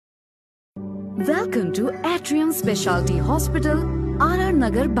Welcome to Atreum Specialty Hospital,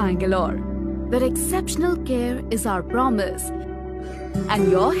 Nagar, Bangalore, where exceptional care is our promise and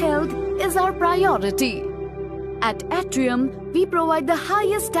your health is our priority. At Atreum, we provide the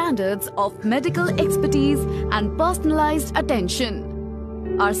highest standards of medical expertise and personalized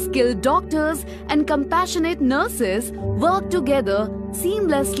attention. Our skilled doctors and compassionate nurses work together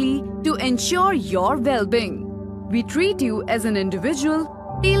seamlessly to ensure your well-being. We treat you as an individual,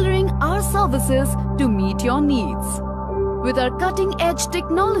 tailoring our services to meet your needs. With our cutting-edge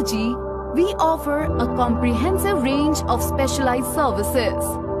technology, we offer a comprehensive range of specialized services,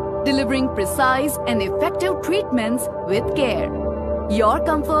 delivering precise and effective treatments with care. Your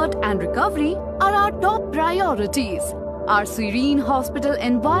comfort and recovery are our top priorities. Our serene hospital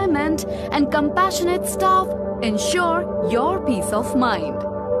environment and compassionate staff ensure your peace of mind.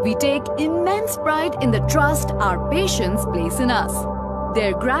 We take immense pride in the trust our patients place in us.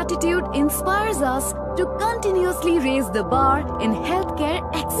 Their gratitude inspires us to continuously raise the bar in healthcare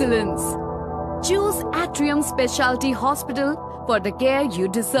excellence. Choose Atrium Specialty Hospital for the care you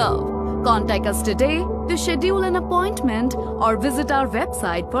deserve. Contact us today to schedule an appointment or visit our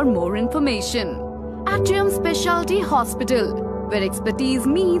website for more information. Atrium Specialty Hospital, where expertise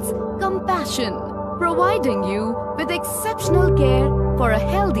meets compassion, providing you with exceptional care for a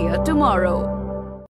healthier tomorrow.